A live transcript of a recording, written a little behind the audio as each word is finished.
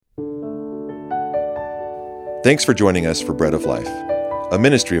Thanks for joining us for Bread of Life, a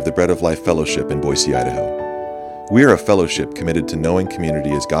ministry of the Bread of Life Fellowship in Boise, Idaho. We are a fellowship committed to knowing community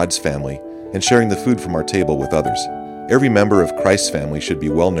as God's family and sharing the food from our table with others. Every member of Christ's family should be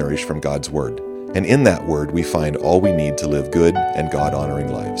well-nourished from God's Word, and in that Word we find all we need to live good and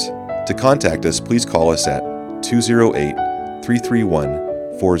God-honoring lives. To contact us, please call us at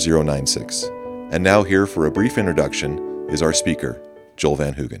 208-331-4096. And now here for a brief introduction is our speaker, Joel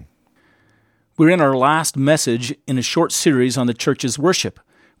Van Hoogen. We're in our last message in a short series on the church's worship.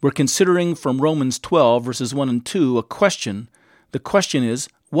 We're considering from Romans 12, verses 1 and 2, a question. The question is,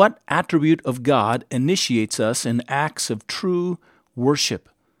 what attribute of God initiates us in acts of true worship?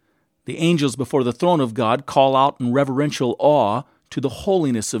 The angels before the throne of God call out in reverential awe to the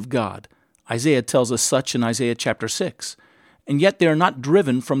holiness of God. Isaiah tells us such in Isaiah chapter 6. And yet they are not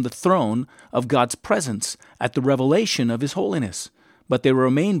driven from the throne of God's presence at the revelation of His holiness, but they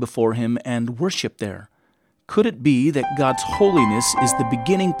remain before Him and worship there. Could it be that God's holiness is the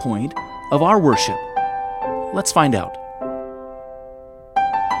beginning point of our worship? Let's find out.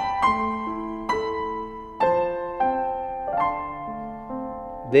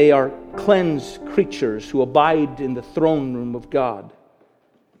 They are cleansed creatures who abide in the throne room of God.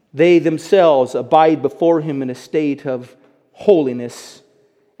 They themselves abide before Him in a state of holiness,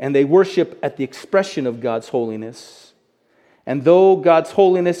 and they worship at the expression of God's holiness. And though God's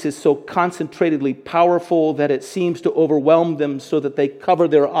holiness is so concentratedly powerful that it seems to overwhelm them so that they cover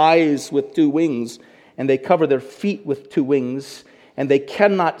their eyes with two wings, and they cover their feet with two wings, and they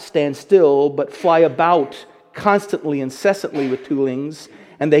cannot stand still but fly about constantly, incessantly with two wings,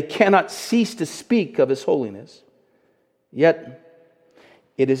 and they cannot cease to speak of His holiness. Yet,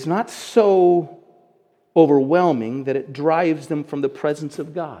 it is not so overwhelming that it drives them from the presence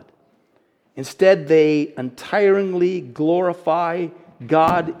of God. Instead, they untiringly glorify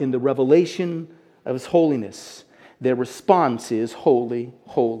God in the revelation of His holiness. Their response is, holy,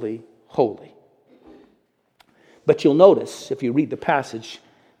 holy, holy. But you'll notice, if you read the passage,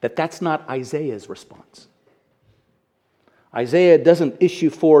 that that's not Isaiah's response. Isaiah doesn't issue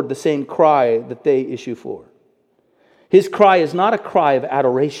forth the same cry that they issue for. His cry is not a cry of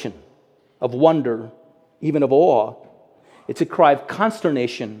adoration, of wonder, even of awe. It's a cry of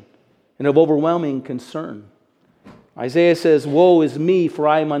consternation and of overwhelming concern. Isaiah says, "Woe is me, for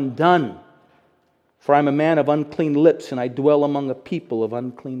I am undone, for I am a man of unclean lips, and I dwell among a people of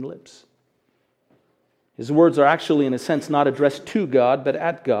unclean lips." His words are actually, in a sense, not addressed to God, but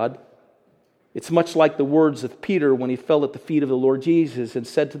at God. It's much like the words of Peter when he fell at the feet of the Lord Jesus and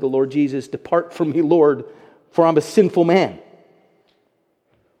said to the Lord Jesus, "Depart from me, Lord, for I'm a sinful man."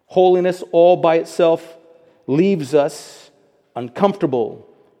 Holiness all by itself leaves us uncomfortable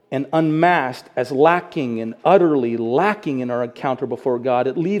and unmasked as lacking and utterly lacking in our encounter before God.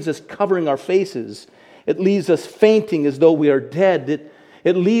 It leaves us covering our faces. It leaves us fainting as though we are dead.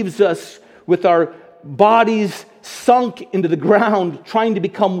 It leaves us with our bodies sunk into the ground, trying to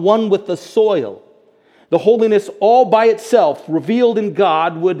become one with the soil. The holiness all by itself, revealed in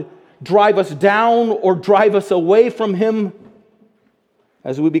God, would drive us down or drive us away from Him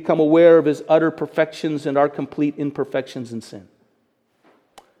as we become aware of His utter perfections and our complete imperfections and sin.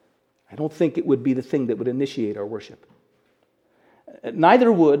 I don't think it would be the thing that would initiate our worship. Neither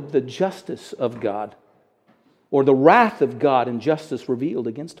would the justice of God or the wrath of God and justice revealed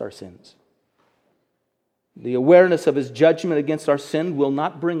against our sins. The awareness of His judgment against our sin will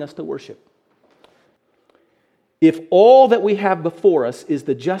not bring us to worship. If all that we have before us is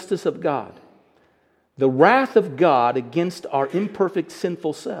the justice of God, the wrath of God against our imperfect,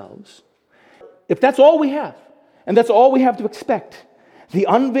 sinful selves, if that's all we have, and that's all we have to expect, the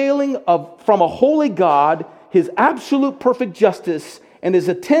unveiling from a holy God, His absolute perfect justice, and His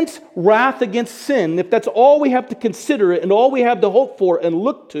intense wrath against sin, if that's all we have to consider and all we have to hope for and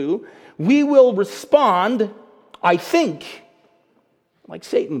look to, we will respond, I think, like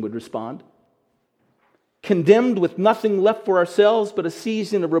Satan would respond. Condemned with nothing left for ourselves but a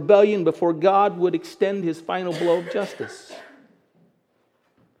season of rebellion before God would extend His final blow of justice.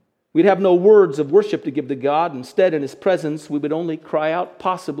 We'd have no words of worship to give to God. Instead, in His presence, we would only cry out,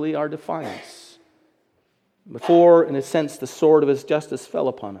 possibly, our defiance. Before, in a sense, the sword of His justice fell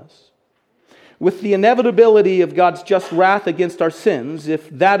upon us. With the inevitability of God's just wrath against our sins, if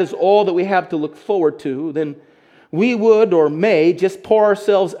that is all that we have to look forward to, then we would or may just pour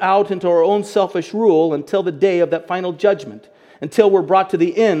ourselves out into our own selfish rule until the day of that final judgment, until we're brought to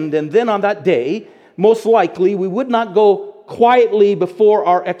the end. And then on that day, most likely, we would not go quietly before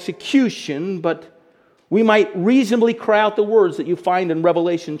our execution, but we might reasonably cry out the words that you find in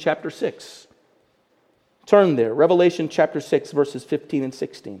Revelation chapter 6. Turn there, Revelation chapter 6, verses 15 and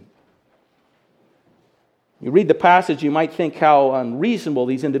 16. You read the passage, you might think how unreasonable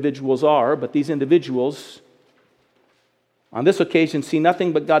these individuals are, but these individuals, on this occasion, see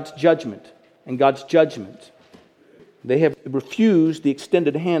nothing but God's judgment and God's judgment. They have refused the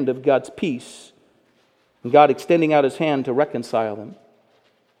extended hand of God's peace, and God extending out His hand to reconcile them.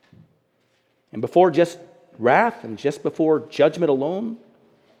 And before just wrath and just before judgment alone,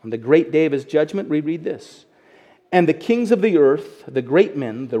 on the great day of His judgment, we read this. And the kings of the earth, the great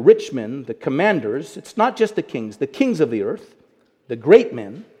men, the rich men, the commanders, it's not just the kings of the earth, the great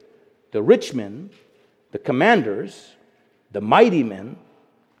men, the rich men, the commanders, the mighty men,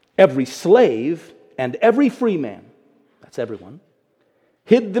 every slave and every free man, that's everyone,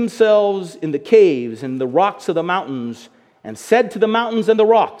 hid themselves in the caves and the rocks of the mountains, and said to the mountains and the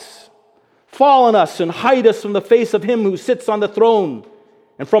rocks, fall on us and hide us from the face of Him who sits on the throne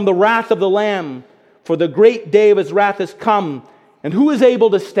and from the wrath of the Lamb, for the great day of His wrath has come, and who is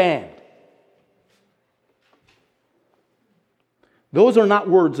able to stand? Those are not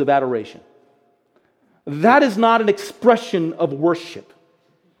words of adoration. That is not an expression of worship.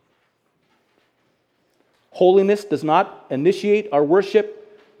 Holiness does not initiate our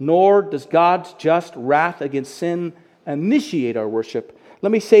worship, nor does God's just wrath against sin initiate our worship.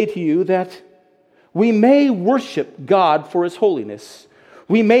 Let me say to you that we may worship God for His holiness.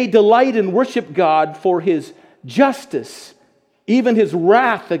 We may delight and worship God for His justice, even His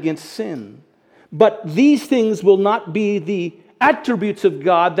wrath against sin. But these things will not be the attributes of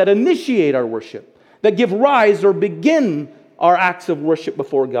God that initiate our worship, that give rise or begin our acts of worship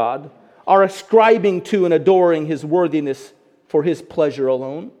before God, our ascribing to and adoring His worthiness for His pleasure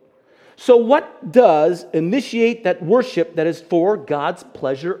alone. So what does initiate that worship that is for God's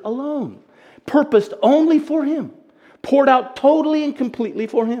pleasure alone, purposed only for Him, poured out totally and completely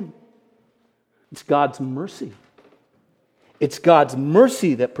for Him? It's God's mercy. It's God's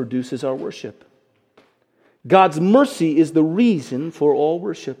mercy that produces our worship. God's mercy is the reason for all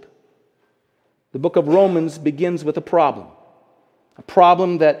worship. The book of Romans begins with a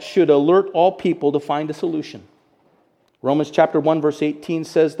problem that should alert all people to find a solution. Romans chapter 1 verse 18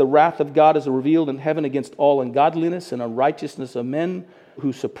 says, the wrath of God is revealed in heaven against all ungodliness and unrighteousness of men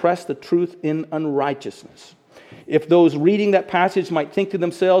who suppress the truth in unrighteousness. If those reading that passage might think to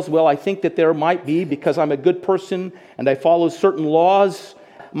themselves, well, I think that there might be, because I'm a good person and I follow certain laws,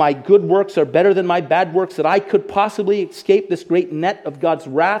 my good works are better than my bad works, that I could possibly escape this great net of God's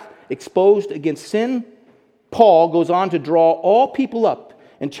wrath exposed against sin. Paul goes on to draw all people up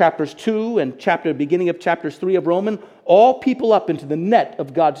in chapters 2 and beginning of chapters 3 of Romans, all people up into the net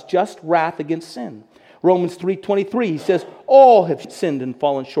of God's just wrath against sin. Romans 3:23, he says, all have sinned and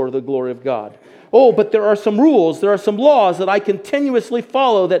fallen short of the glory of God. Oh, but there are some rules, there are some laws that I continuously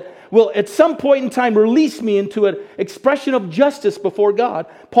follow that will at some point in time release me into an expression of justice before God.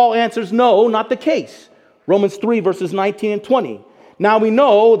 Paul answers, no, not the case. Romans 3 verses 19 and 20. Now we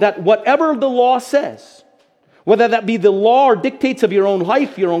know that whatever the law says, whether that be the law or dictates of your own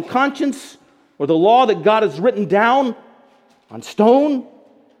life, your own conscience, or the law that God has written down on stone,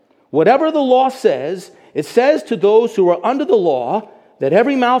 whatever the law says, it says to those who are under the law that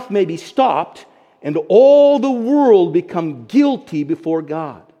every mouth may be stopped and all the world become guilty before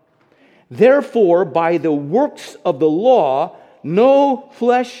God. Therefore, by the works of the law, no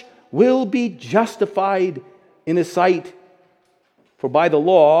flesh will be justified in His sight. For by the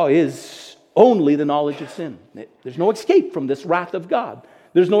law is only the knowledge of sin. There's no escape from this wrath of God.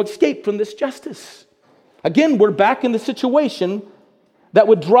 There's no escape from this justice. Again, we're back in the situation that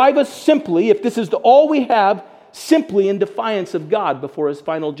would drive us simply, if this is all we have, simply in defiance of God before His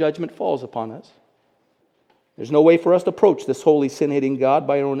final judgment falls upon us. There's no way for us to approach this holy, sin-hating God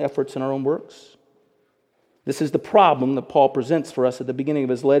by our own efforts and our own works. This is the problem that Paul presents for us at the beginning of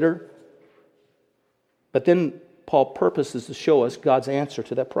his letter. But then Paul purposes to show us God's answer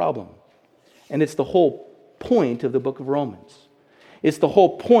to that problem. And it's the whole point of the book of Romans. It's the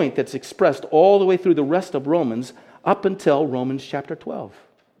whole point that's expressed all the way through the rest of Romans up until Romans chapter 12.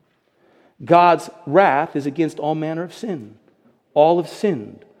 God's wrath is against all manner of sin. All have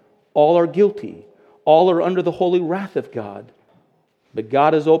sinned. All are guilty. All are under the holy wrath of God. But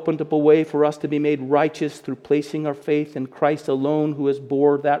God has opened up a way for us to be made righteous through placing our faith in Christ alone, who has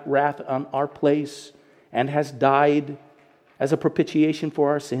bore that wrath on our place and has died as a propitiation for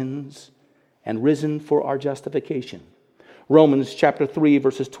our sins and risen for our justification. Romans chapter 3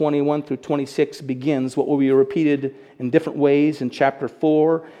 verses 21 through 26 begins what will be repeated in different ways in chapter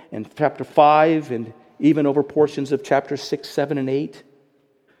 4 and chapter 5 and even over portions of chapters 6, 7, and 8.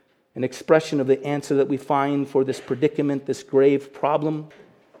 An expression of the answer that we find for this predicament, this grave problem.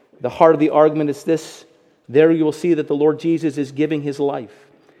 The heart of the argument is this. There you will see that the Lord Jesus is giving His life.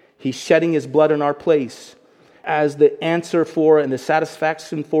 He's shedding His blood in our place. as the answer for and the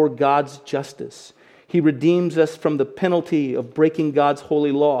satisfaction for God's justice. He redeems us from the penalty of breaking God's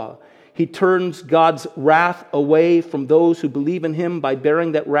holy law. He turns God's wrath away from those who believe in Him by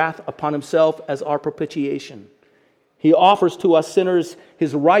bearing that wrath upon Himself as our propitiation. He offers to us sinners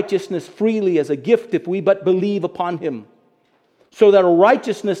His righteousness freely as a gift if we but believe upon Him, so that our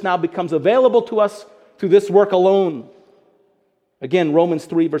righteousness now becomes available to us through this work alone. Again, Romans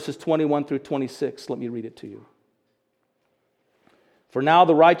 3, verses 21 through 26. Let me read it to you. For now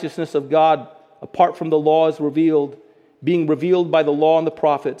the righteousness of God, apart from the law, is revealed, being revealed by the law and the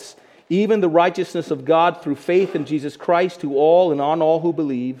prophets, even the righteousness of God through faith in Jesus Christ to all and on all who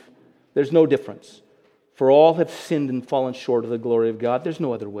believe. There's no difference. For all have sinned and fallen short of the glory of God. There's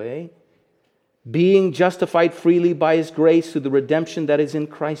no other way. Being justified freely by His grace through the redemption that is in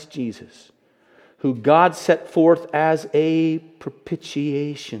Christ Jesus, who God set forth as a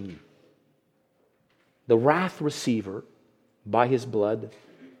propitiation, the wrath receiver by His blood,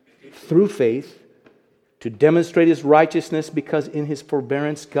 through faith, to demonstrate His righteousness, because in His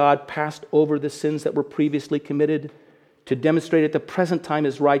forbearance God passed over the sins that were previously committed, to demonstrate at the present time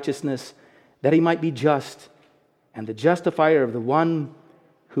His righteousness, that He might be just and the justifier of the one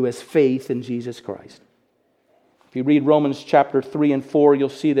who has faith in Jesus Christ. If you read Romans chapter 3 and 4, you'll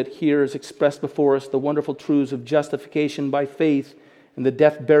see that here is expressed before us the wonderful truths of justification by faith in the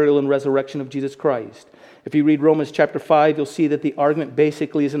death, burial, and resurrection of Jesus Christ. If you read Romans chapter 5, you'll see that the argument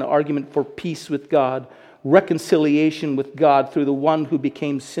basically is an argument for peace with God, reconciliation with God through the one who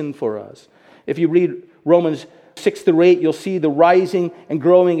became sin for us. If you read Romans 6 through 8, you'll see the rising and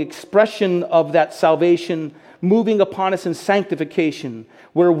growing expression of that salvation moving upon us in sanctification,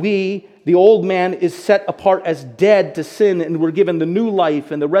 where we, the old man, is set apart as dead to sin, and we're given the new life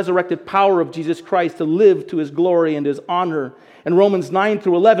and the resurrected power of Jesus Christ to live to His glory and His honor. In Romans 9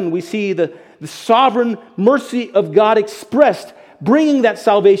 through 11, we see the sovereign mercy of God expressed, bringing that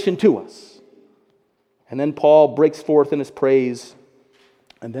salvation to us. And then Paul breaks forth in his praise,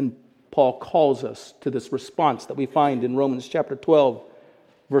 and then Paul calls us to this response that we find in Romans chapter 12,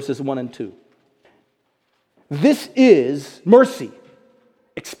 verses 1 and 2. This is mercy,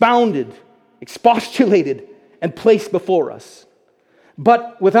 expounded, expostulated, and placed before us.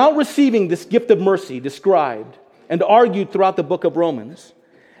 But without receiving this gift of mercy described and argued throughout the book of Romans,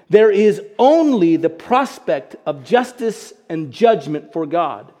 there is only the prospect of justice and judgment for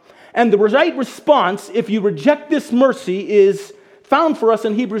God. And the right response, if you reject this mercy, is found for us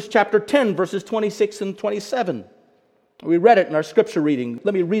in Hebrews chapter 10, verses 26 and 27. We read it in our scripture reading.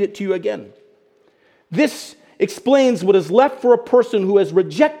 Let me read it to you again. This explains what is left for a person who has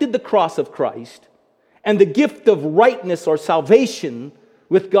rejected the cross of Christ and the gift of rightness or salvation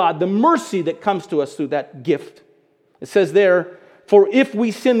with God, the mercy that comes to us through that gift. It says there, for if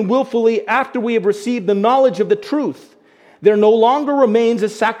we sin willfully after we have received the knowledge of the truth, there no longer remains a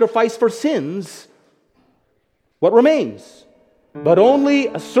sacrifice for sins. What remains? But only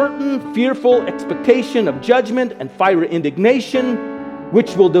a certain fearful expectation of judgment and fiery indignation,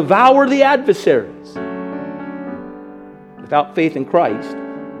 which will devour the adversaries. Without faith in Christ,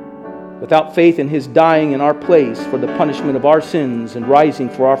 without faith in His dying in our place for the punishment of our sins and rising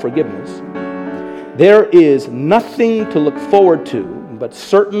for our forgiveness, there is nothing to look forward to but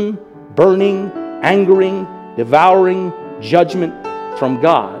certain burning, angering, devouring judgment from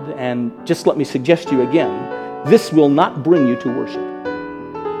God. And just let me suggest to you again, this will not bring you to worship.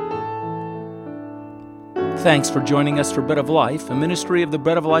 Thanks for joining us for Bread of Life, a ministry of the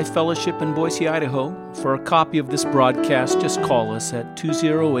Bread of Life Fellowship in Boise, Idaho. For a copy of this broadcast, just call us at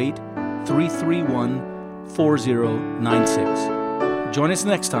 208-331-4096. Join us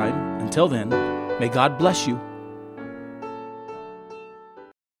next time. Until then, may God bless you